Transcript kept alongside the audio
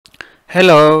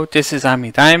Hello, this is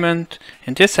Ami Diamond.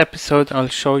 In this episode I'll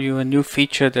show you a new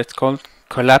feature that's called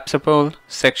Collapsible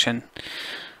section.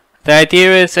 The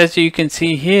idea is, as you can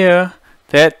see here,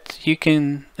 that you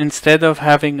can, instead of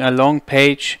having a long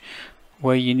page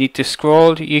where you need to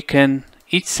scroll,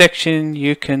 each section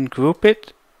you can group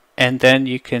it and then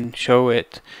you can show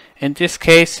it. In this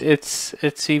case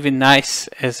it's even nice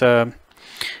as a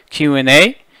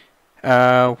Q&A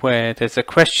where there's a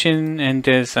question and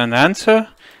there's an answer.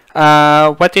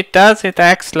 What it does, it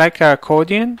acts like an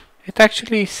accordion. It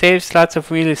actually saves lots of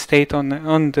real estate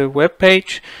on the web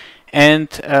page, and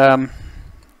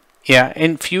yeah,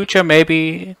 in future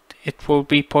maybe it will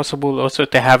be possible also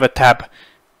to have a tab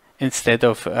instead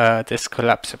of this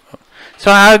collapsible.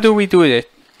 So how do we do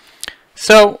it?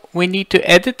 So we need to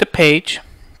edit the page,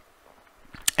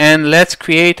 and let's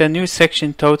create a new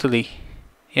section totally.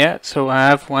 Yeah, so I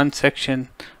have one section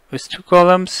with 2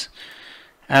 columns.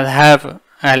 I'll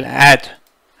add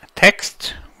a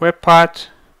text web part.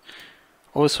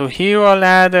 Also here I'll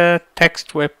add a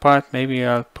text web part. Maybe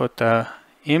I'll put a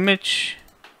image.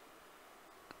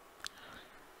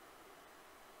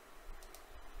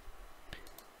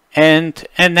 And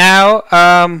now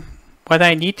what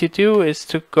I need to do is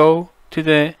to go to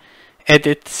the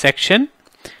edit section,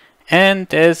 and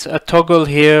there's a toggle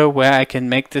here where I can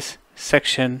make this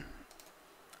section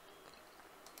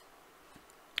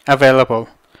available.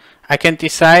 I can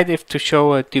decide if to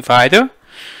show a divider.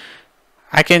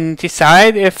 I can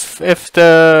decide if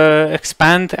the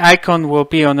expand icon will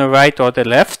be on the right or the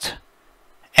left,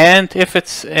 and if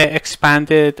it's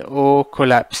expanded or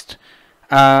collapsed.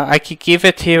 I could give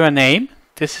it here a name.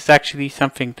 This is actually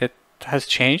something that has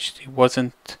changed. It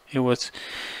was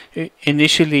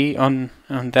initially on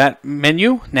that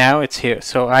menu. Now it's here.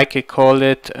 So I could call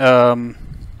it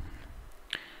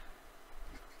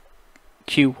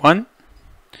Q1.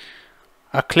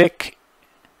 I'll click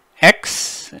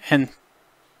X and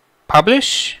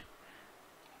publish,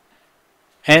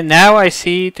 and now I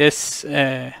see this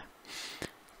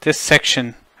this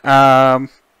section. So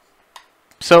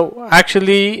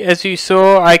actually, as you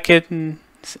saw, I can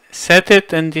set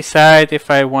it and decide if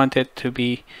I want it to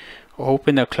be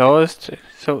open or closed.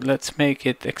 So let's make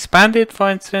it expanded, for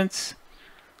instance.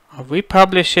 I'll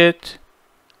republish it,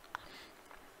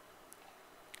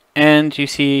 and you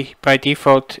see by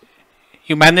default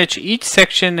you manage each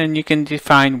section and you can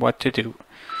define what to do.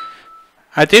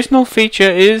 Additional feature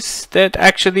is that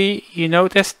actually you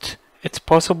noticed it's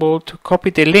possible to copy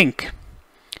the link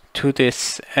to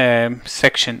this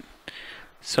section.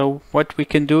 So what we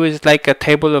can do is like a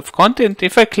table of content.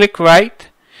 If I click right,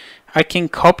 I can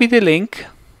copy the link.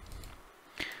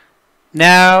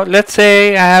 Now let's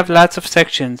say I have lots of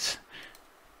sections,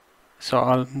 so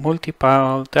I'll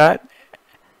multiply that.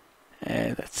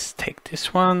 Let's take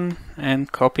this one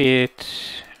and copy it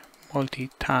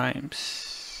multi times.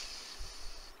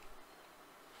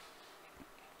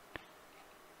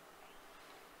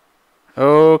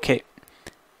 Okay,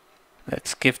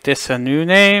 let's give this a new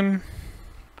name.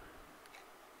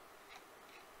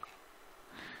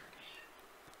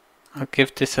 I'll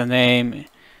give this a name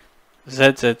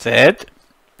ZZZ.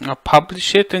 I'll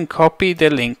publish it and copy the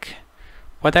link.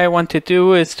 What I want to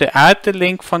do is to add the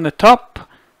link from the top,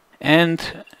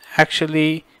 and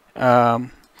actually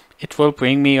it will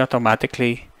bring me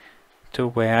automatically to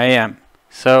where I am.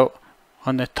 So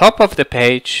on the top of the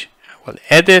page I will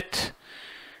edit,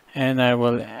 and I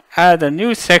will add a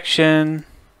new section.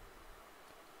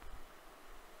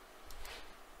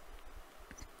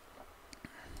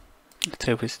 Let's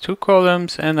say with 2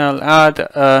 columns, and I'll add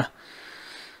a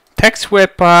text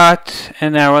web part,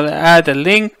 and I will add a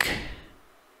link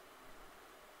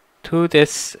to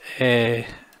this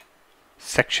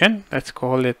section. Let's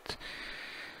call it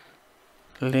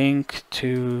link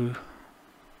to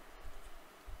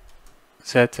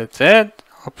ZZZ.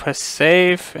 I'll press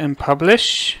save and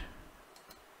publish.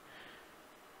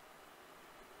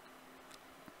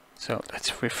 So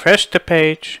let's refresh the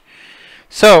page.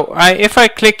 So if I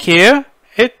click here,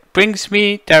 it brings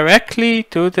me directly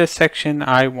to the section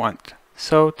I want.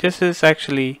 So this is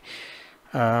actually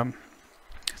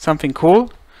something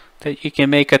cool, that you can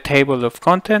make a table of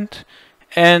content,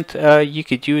 and you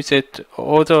could use it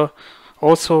also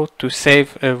to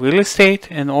save real estate,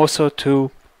 and also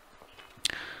to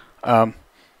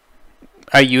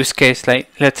a use case, like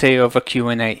let's say of a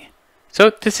Q&A. So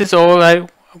this is all I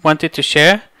wanted to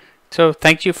share. So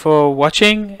thank you for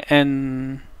watching,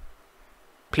 and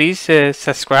please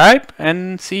subscribe,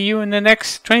 and see you in the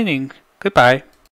next training. Goodbye.